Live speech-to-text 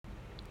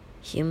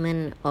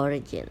Human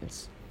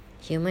origins.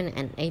 Human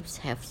and apes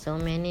have so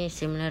many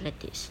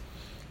similarities,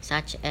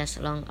 such as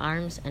long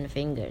arms and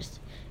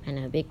fingers, and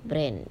a big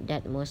brain,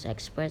 that most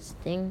experts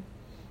think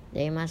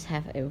they must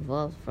have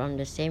evolved from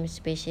the same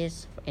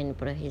species in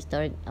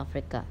prehistoric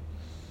Africa.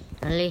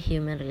 Early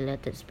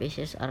human-related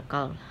species are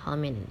called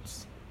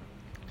hominins.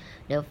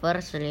 The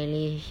first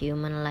really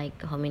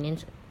human-like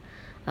hominins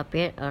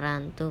appeared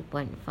around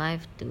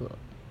 2.5 to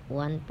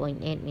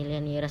 1.8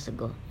 million years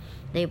ago.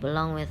 They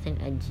belong within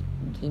a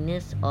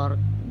genus or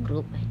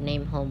group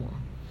named Homo.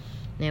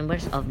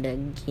 Members of the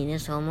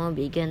genus Homo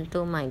began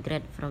to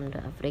migrate from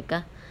the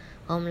Africa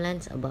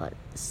homelands about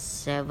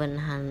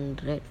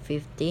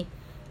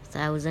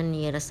 750,000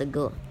 years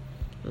ago,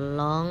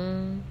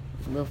 long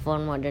before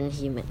modern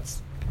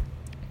humans.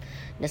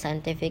 The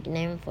scientific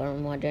name for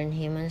modern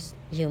humans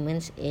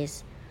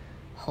is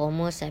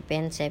Homo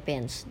sapiens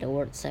sapiens. The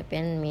word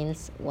sapien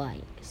means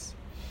wise.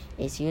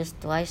 It's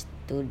used twice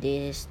to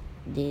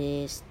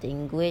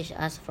distinguish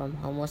us from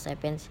Homo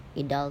sapiens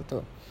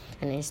idalto,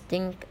 an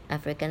extinct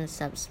African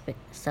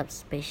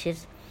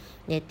subspecies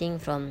dating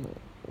from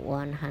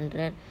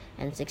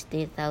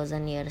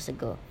 160,000 years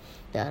ago.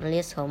 The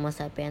earliest Homo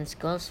sapiens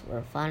skulls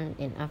were found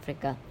in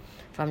Africa,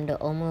 from the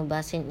Omo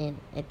Basin in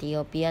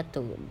Ethiopia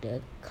to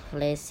the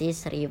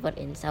Klesis River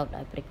in South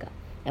Africa.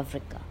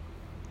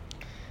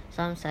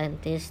 Some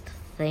scientists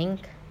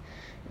think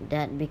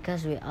that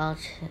because we all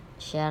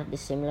share the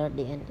similar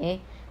DNA,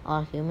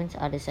 all humans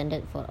are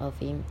descended for a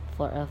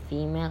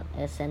female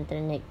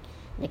eccentric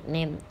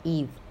nicknamed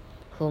Eve,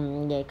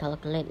 whom they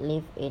calculate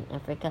lived in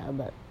Africa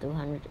about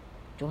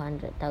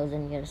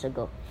 200,000 years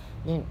ago.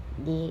 Then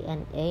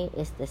DNA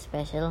is the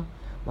special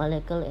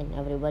molecule in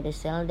everybody's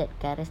cell that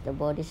carries the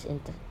body's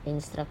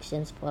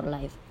instructions for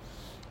life.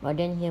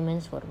 Modern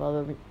humans were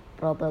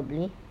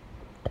probably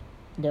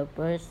the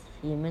first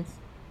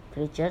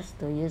creatures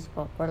to use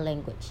proper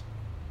language.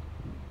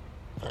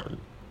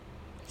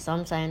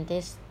 Some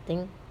scientists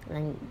think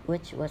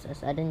language was a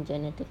sudden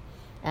genetic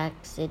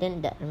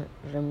accident that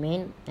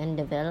remained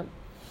undeveloped.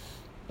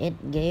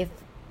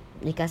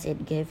 Because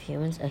it gave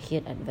humans a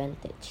huge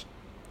advantage.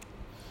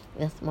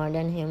 With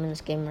modern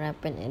humans came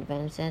rapid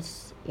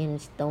advances in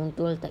stone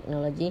tool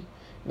technology,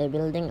 the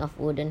building of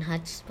wooden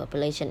huts,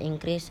 population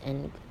increase,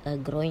 and a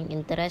growing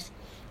interest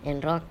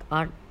in rock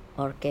art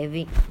or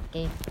cave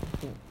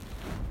painting.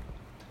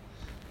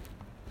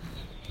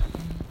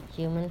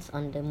 Humans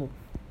on the move.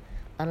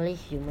 Early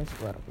humans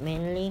were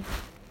mainly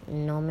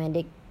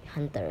nomadic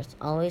hunters,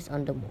 always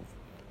on the move,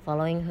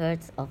 following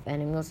herds of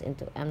animals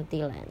into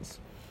empty lands.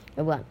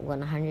 About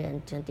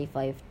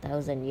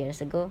 125,000 years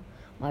ago,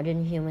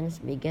 modern humans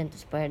began to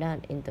spread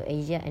out into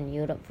Asia and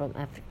Europe from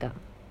Africa.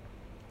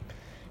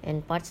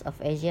 In parts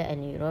of Asia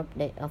and Europe,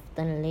 they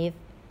often live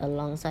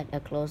alongside a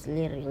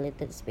closely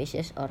related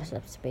species or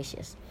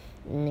subspecies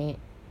named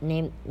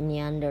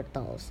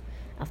Neanderthals,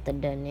 after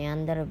the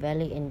Neander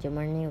Valley in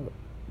Germany,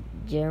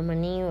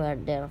 where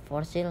their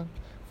fossil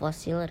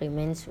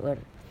remains were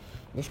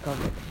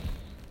discovered.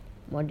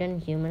 Modern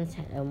humans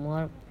had a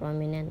more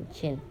prominent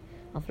chin,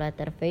 a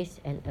flatter face,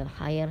 and a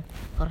higher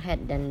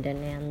forehead than the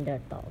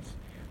Neanderthals,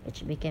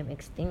 which became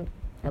extinct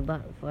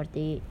about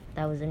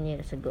 40,000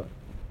 years ago.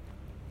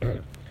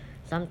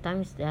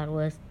 Sometimes there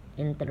was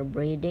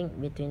interbreeding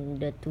between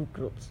the two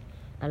groups.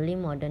 Early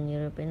modern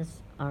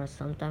Europeans are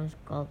sometimes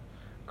called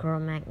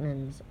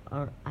Cro-Magnons,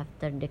 or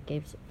after the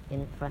caves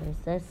in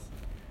France's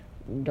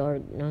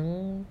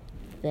Dordogne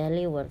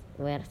Valley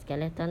where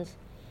skeletons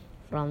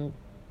from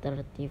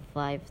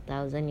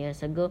 35,000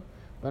 years ago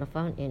were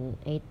found in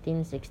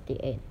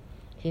 1868.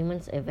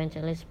 Humans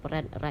eventually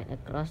spread right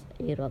across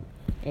Europe,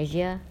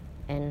 Asia,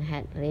 and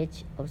had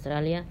reached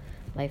Australia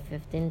by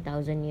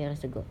 15,000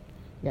 years ago.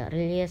 The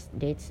earliest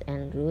dates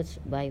and routes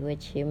by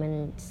which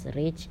humans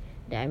reached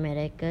the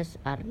Americas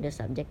are the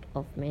subject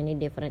of many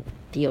different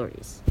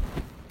theories.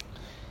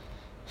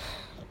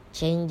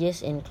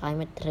 Changes in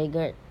climate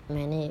triggered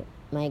many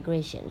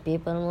migration.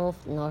 People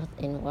moved north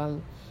in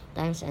warm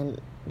times and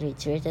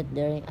retreated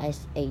during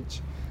Ice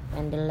Age.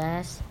 When the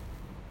last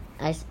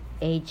Ice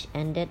Age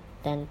ended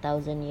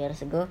 10,000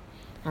 years ago,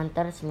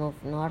 hunters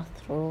moved north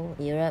through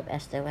Europe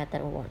as the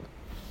weather warmed.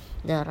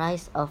 The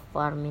rise of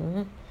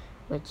farming,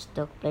 which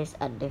took place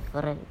at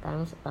different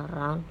times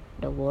around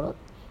the world,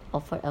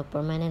 offered a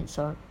permanent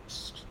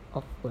source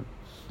of food.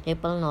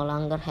 People no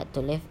longer had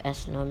to live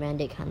as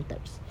nomadic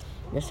hunters.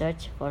 The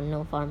search for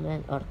new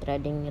farmland or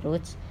trading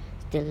routes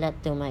still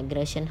led to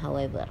migration,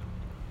 however.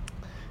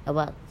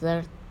 About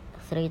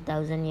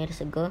 3,000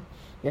 years ago,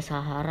 the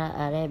Sahara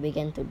area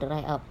began to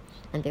dry up,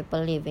 and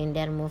people living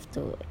there moved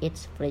to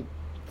its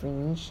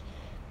fringe.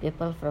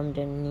 People from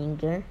the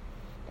Niger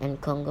and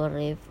Congo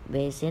River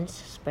basins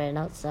spread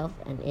out south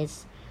and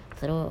east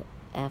through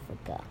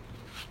Africa.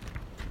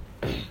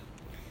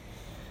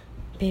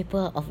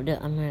 People of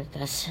the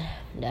Americas.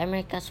 The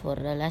Americas were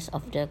the last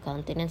of the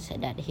continents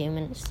that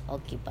humans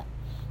occupied.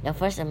 The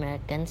first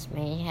Americans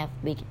may have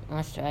been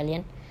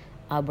Australian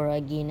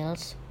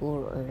Aboriginals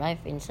who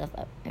arrived in South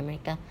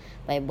America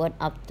by boat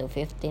up to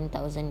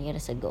 15,000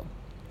 years ago.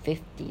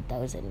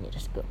 50,000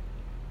 years ago.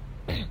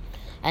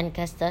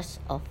 Ancestors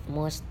of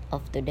most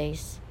of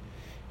today's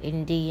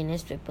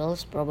indigenous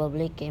peoples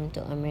probably came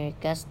to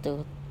Americas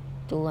to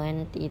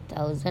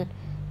 20,000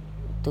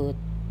 to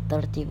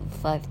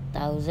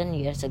 35,000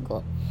 years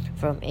ago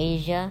from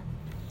Asia,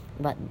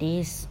 but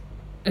these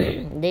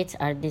dates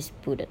are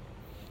disputed.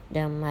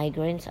 The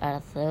migrants are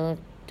thought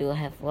to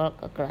have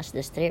walked across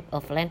the strip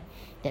of land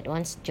that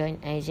once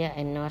joined Asia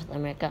and North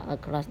America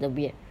across the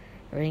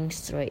Bering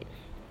Strait.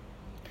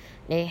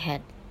 They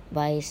had,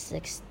 by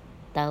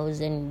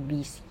 6,000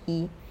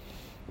 BC,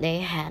 they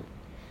had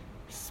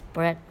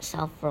spread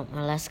south from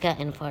Alaska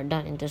and far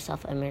down into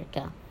South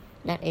America.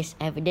 That is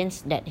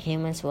evidence that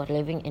humans were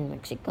living in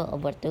Mexico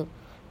over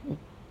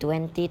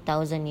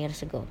 20,000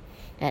 years ago.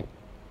 At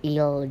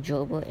El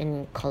Jobo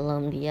in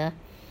Colombia,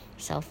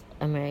 South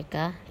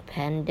America,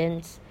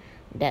 pendants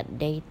that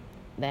date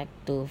back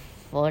to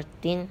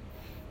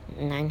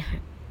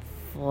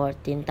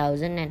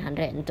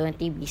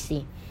 14,920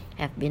 BC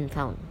have been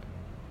found.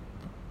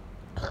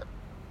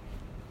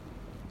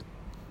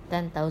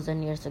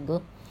 10,000 years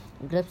ago,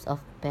 groups of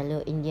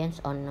Paleo-Indians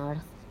on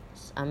North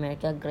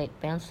America Great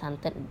Plains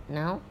hunted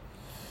now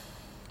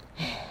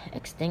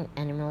extinct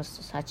animals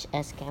such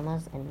as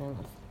camels and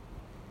mammoths.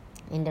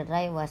 In the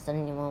dry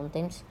western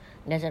mountains,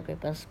 desert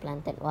peoples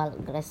planted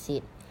wild grass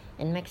seed.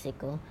 In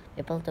Mexico,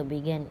 people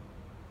began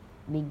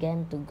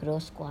to grow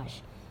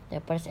squash,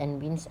 peppers,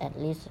 and beans at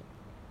least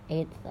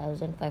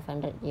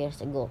 8,500 years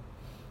ago.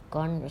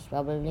 Corn was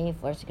probably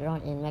first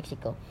grown in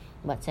Mexico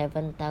about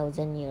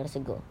 7,000 years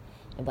ago.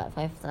 About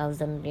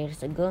 5,000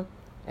 years ago,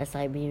 a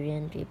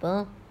Siberian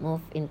people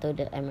moved into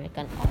the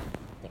American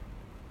Arctic.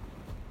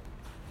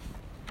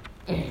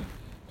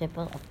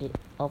 People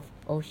of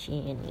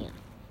Oceania.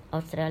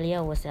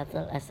 Australia was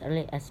settled as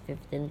early as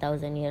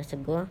 15,000 years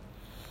ago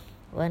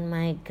when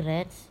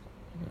migrants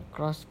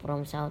crossed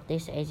from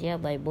Southeast Asia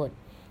by boat.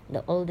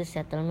 The oldest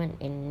settlement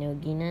in New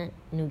Guinea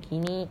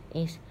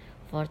is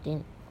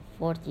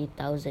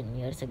 40,000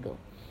 years ago.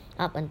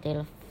 Up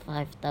until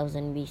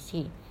 5000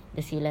 BC,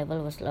 the sea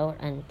level was lower,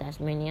 and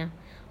Tasmania,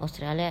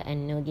 Australia,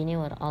 and New Guinea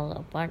were all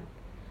a part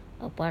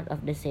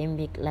of the same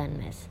big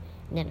landmass.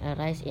 Then a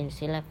rise in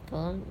sea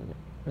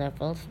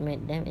levels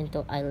made them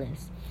into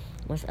islands.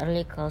 Most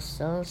early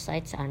coastal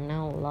sites are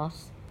now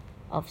lost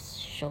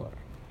offshore.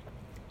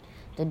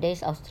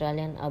 Today's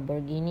Australian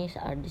Aborigines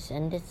are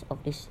descendants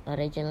of these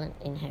original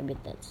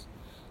inhabitants.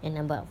 In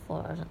about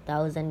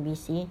 4000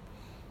 BC,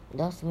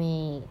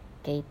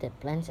 domesticated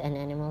plants and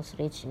animals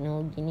reached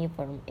New Guinea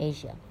from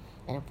Asia,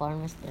 and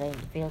farmers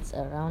drained fields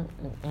around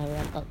an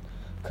area called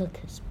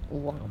Cook's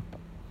Swamp.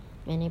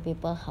 Many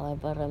people,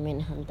 however, remain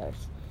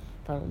hunters.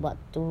 From about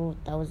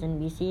 2000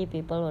 BC,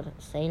 people were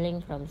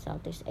sailing from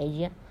Southeast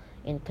Asia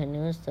in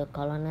canoes to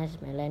colonize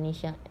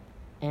Melanesia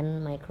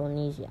and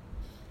Micronesia,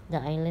 the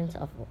islands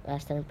of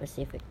Western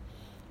Pacific.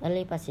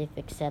 Early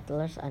Pacific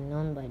settlers are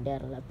known by their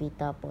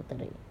lapita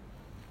pottery,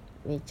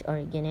 which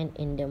originated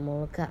in the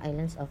Molucca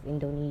Islands of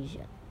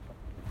Indonesia.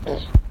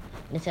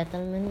 The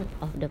settlement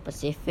of the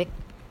Pacific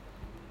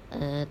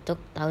took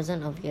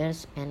thousands of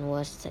years and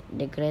was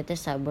the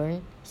greatest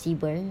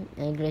seaborne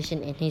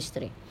migration in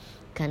history.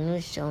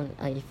 Canoes shown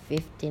a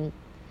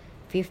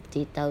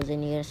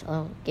 50,000 years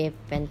old cave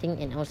painting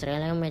in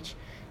Australia match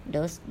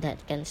those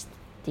that can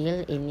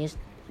still in use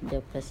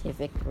the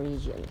Pacific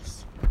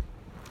regions.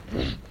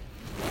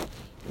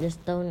 The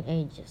Stone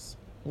Ages.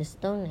 The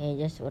Stone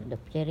Ages were the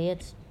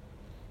periods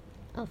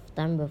of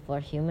time before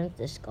humans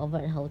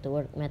discovered how to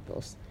work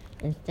metals.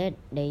 Instead,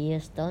 they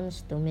used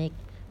stones to make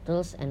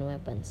tools and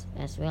weapons,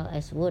 as well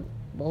as wood,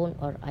 bone,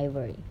 or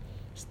ivory.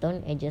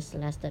 Stone Ages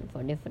lasted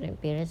for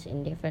different periods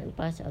in different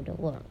parts of the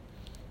world.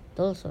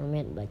 Tools were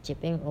made by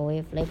chipping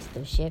away flakes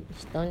to shape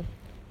stone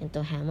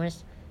into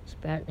hammers,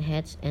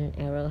 spearheads, and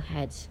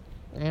arrowheads,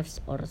 knives,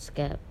 or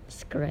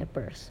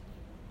scrapers.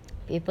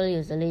 People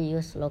usually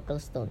use local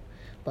stone,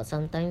 but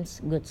sometimes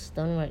good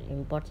stone were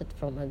imported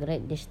from a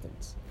great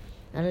distance.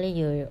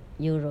 Early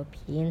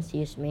Europeans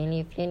used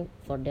mainly flint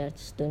for their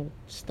stone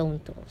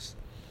tools.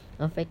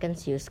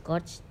 Africans used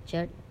quartz,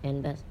 chert,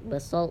 and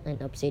basalt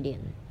and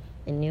obsidian.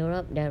 In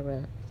Europe, there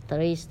were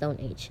three Stone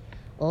Ages: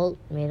 Old,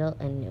 Middle,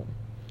 and New.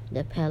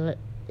 The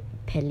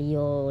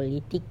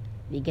Paleolithic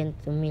began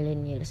 2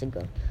 million years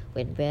ago,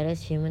 when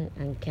various human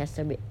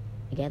ancestors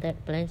gathered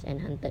plants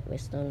and hunted with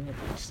stone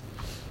weapons.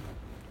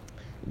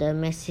 The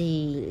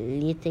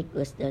Mesolithic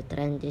was the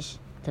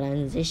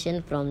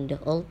transition from the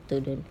Old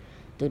to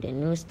the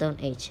New Stone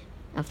Age.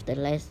 After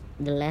the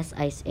last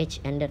Ice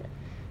Age ended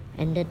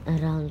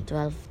around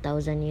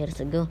 12,000 years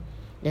ago,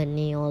 the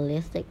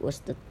Neolithic was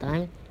the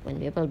time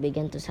when people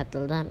began to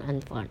settle down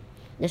and farm.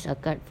 This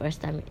occurred first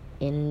time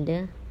in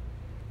the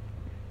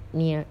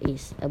Near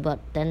East about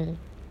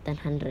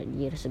 10,000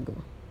 years ago.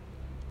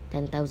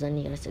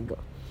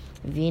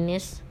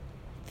 Venus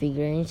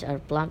figurines are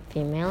plump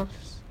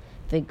females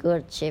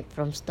figures shaped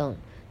from stone.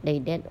 They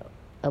date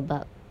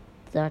about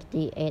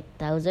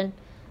 38,000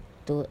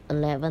 to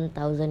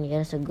 11,000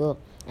 years ago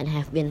and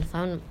have been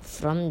found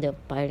from the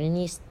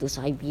Pyrenees to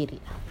Siberia.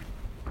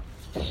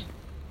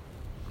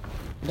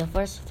 The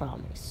first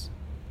farmers.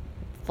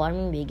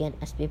 Farming began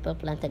as people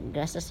planted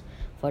grasses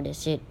for the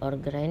seed or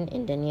grain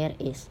in the Near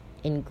East,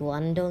 in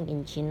Guangdong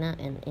in China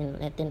and in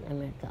Latin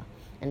America,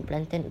 and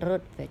planted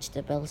root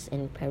vegetables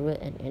in Peru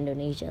and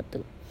Indonesia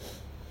too.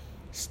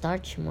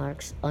 Starch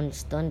marks on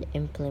stone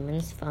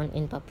implements found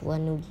in Papua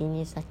New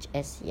Guinea, such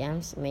as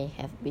yams, may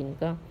have been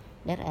grown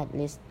there at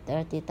least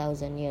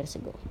 30,000 years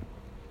ago.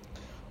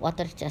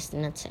 Water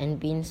chestnuts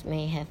and beans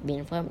may have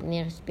been formed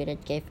near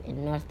Spirit Cave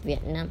in North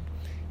Vietnam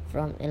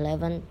from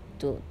 11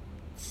 to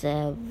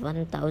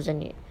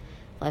 7,500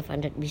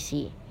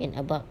 BC. In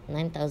about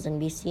 9,000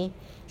 BC,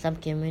 some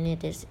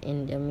communities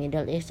in the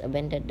Middle East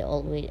abandoned the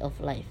old way of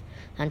life,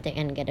 hunting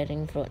and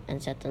gathering fruit, and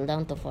settled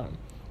down to farm.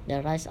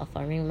 The rise of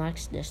farming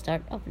marks the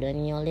start of the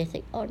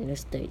Neolithic or New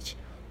Stage.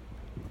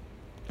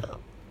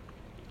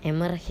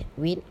 Emmer,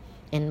 wheat,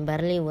 and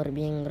barley were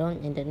being grown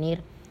in the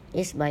Near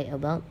East by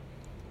about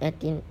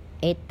 8,000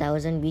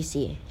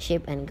 BC.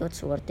 Sheep and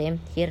goats were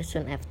tamed here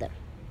soon after.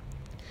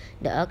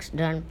 The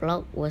ox-drawn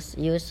plough was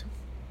used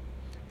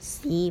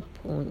c.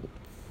 5,000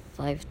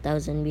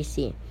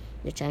 BC.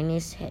 The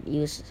Chinese had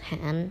used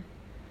hand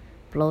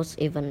plows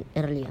even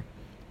earlier.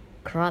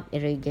 Crop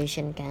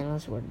irrigation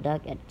canals were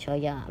dug at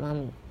Choya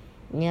Mami,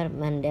 near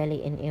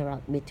Mandalay in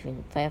Iraq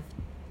between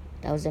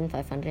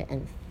 5,500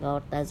 and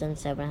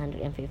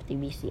 4,750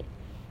 BC.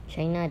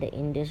 China, the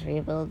Indus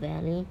River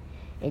Valley,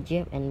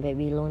 Egypt, and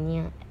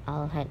Babylonia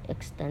all had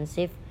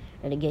extensive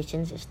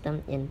irrigation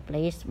systems in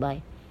place by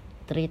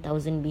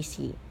 3,000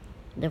 BC.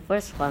 The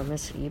first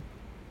farmers reaped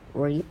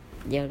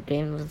their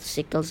grain with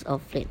sickles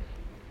of flint.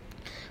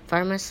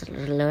 Farmers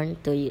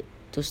learned to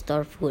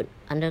store food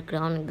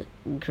underground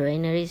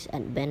granaries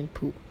at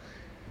Banpu.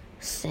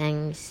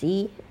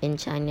 Shaanxi in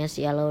China's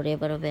Yellow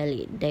River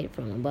Valley date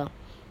from about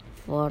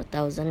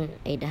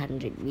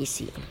 4,800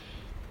 BC.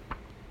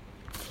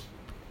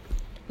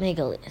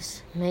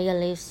 Megaliths.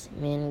 Megaliths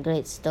mean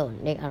great stone.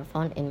 They are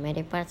found in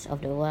many parts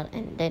of the world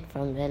and date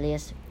from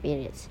various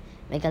periods.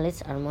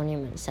 Megaliths are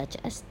monuments such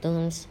as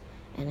tombs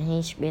and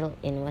henge built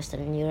in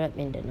Western Europe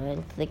in the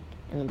Neolithic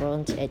and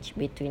Bronze Age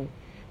between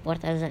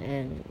 4,000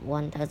 and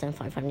 1,500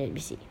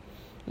 BC.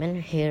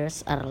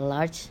 Menhirs are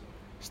large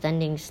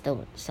standing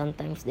stones.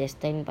 Sometimes they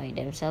stand by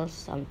themselves,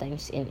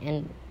 sometimes in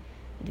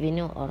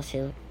endwinu or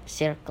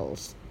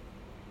circles.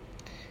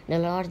 The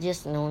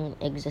largest known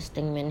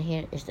existing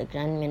menhir is the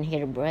Grand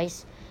Menhir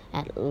Brace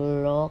at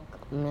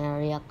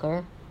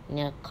Locmariacourt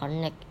near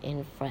Cognac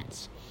in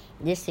France.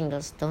 This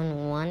single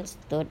stone once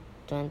stood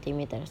 20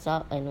 meters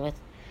tall and weighed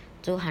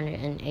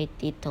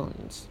 280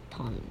 tons.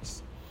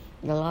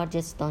 The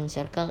largest stone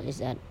circle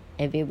is at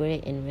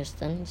Avebury in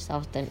western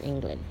southern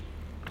England.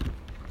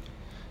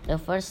 The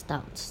first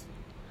towns.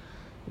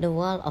 The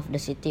wall of the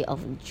city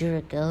of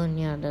Jericho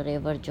near the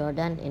river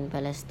Jordan in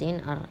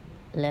Palestine are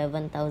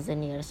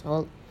 11,000 years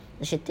old.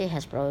 The city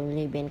has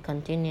probably been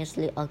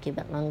continuously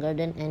occupied longer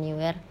than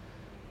anywhere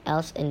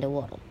else in the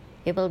world.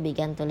 People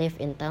began to live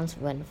in towns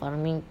when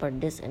farming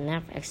produced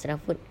enough extra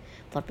food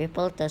for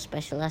people to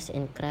specialize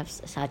in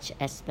crafts such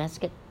as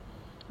basket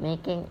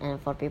making and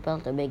for people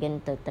to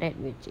begin to trade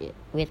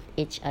with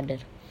each other.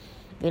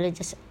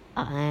 Villages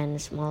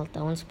and small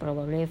towns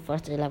probably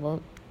first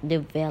developed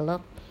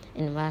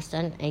in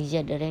Western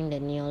Asia during the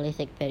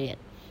Neolithic period.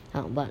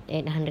 About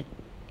 8,000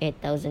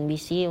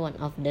 BC, one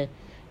of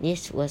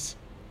these was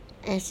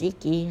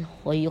Esiki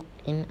Hoyuk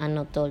in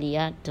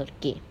Anatolia,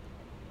 Turkey.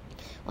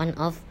 One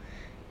of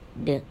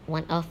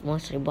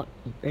most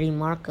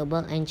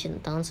remarkable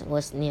ancient towns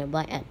was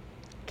nearby at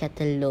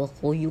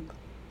Ketelohoyuk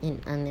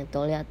in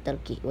Anatolia,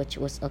 Turkey, which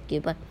was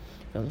occupied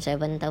from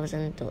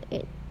 7,000 to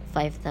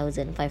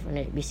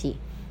 5,500 BC.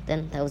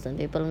 10,000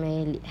 people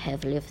may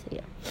have lived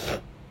here.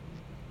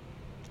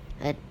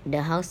 At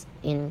the house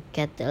in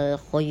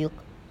Ketelohoyuk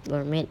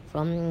were made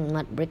from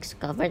mud bricks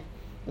covered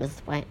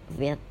with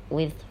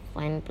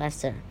fine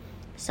plaster.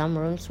 Some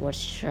rooms were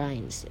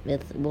shrines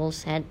with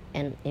bull's head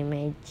and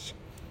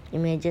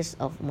images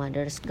of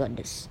mother's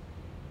goddess.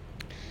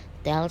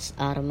 Tales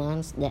are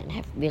monks that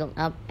have built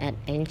up at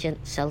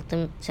ancient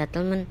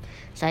settlement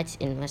sites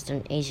in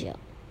Western Asia,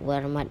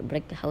 where mud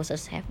brick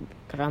houses have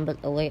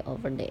crumbled away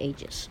over the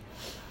ages.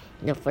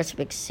 The first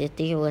big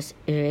city was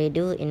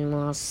Eridu in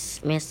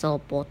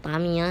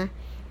Mesopotamia,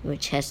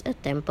 which has a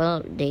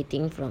temple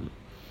dating from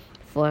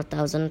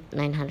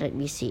 4,900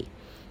 BC.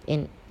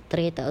 In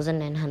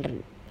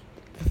 3,500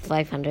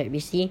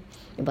 BC,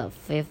 about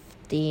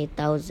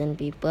 50,000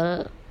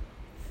 people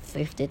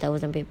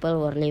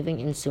were living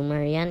in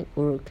Sumerian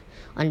Uruk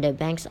on the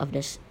banks of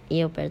the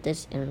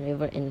Euphrates and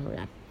river in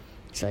Iraq.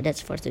 So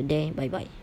that's for today. Bye bye.